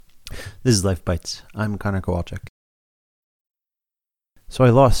This is Life Bites. I'm Connor Kowalczyk. So I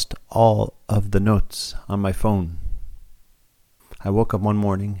lost all of the notes on my phone. I woke up one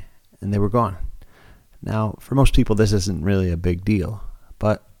morning and they were gone. Now, for most people, this isn't really a big deal,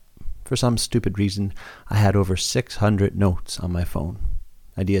 but for some stupid reason, I had over 600 notes on my phone.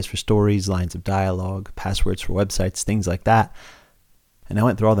 Ideas for stories, lines of dialogue, passwords for websites, things like that. And I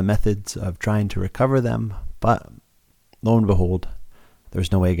went through all the methods of trying to recover them, but lo and behold, there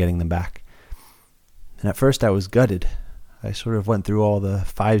was no way of getting them back. And at first I was gutted. I sort of went through all the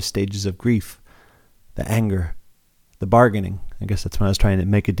 5 stages of grief, the anger, the bargaining. I guess that's when I was trying to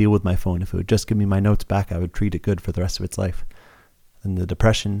make a deal with my phone. If it would just give me my notes back, I would treat it good for the rest of its life. Then the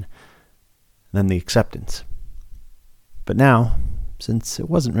depression, and then the acceptance. But now, since it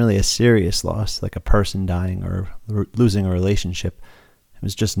wasn't really a serious loss, like a person dying or losing a relationship, it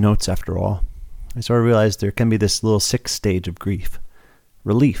was just notes after all, I sort of realized there can be this little 6th stage of grief.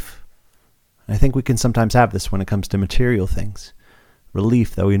 Relief. I think we can sometimes have this when it comes to material things.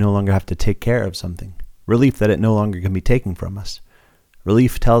 Relief that we no longer have to take care of something. Relief that it no longer can be taken from us.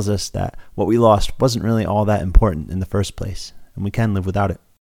 Relief tells us that what we lost wasn't really all that important in the first place, and we can live without it.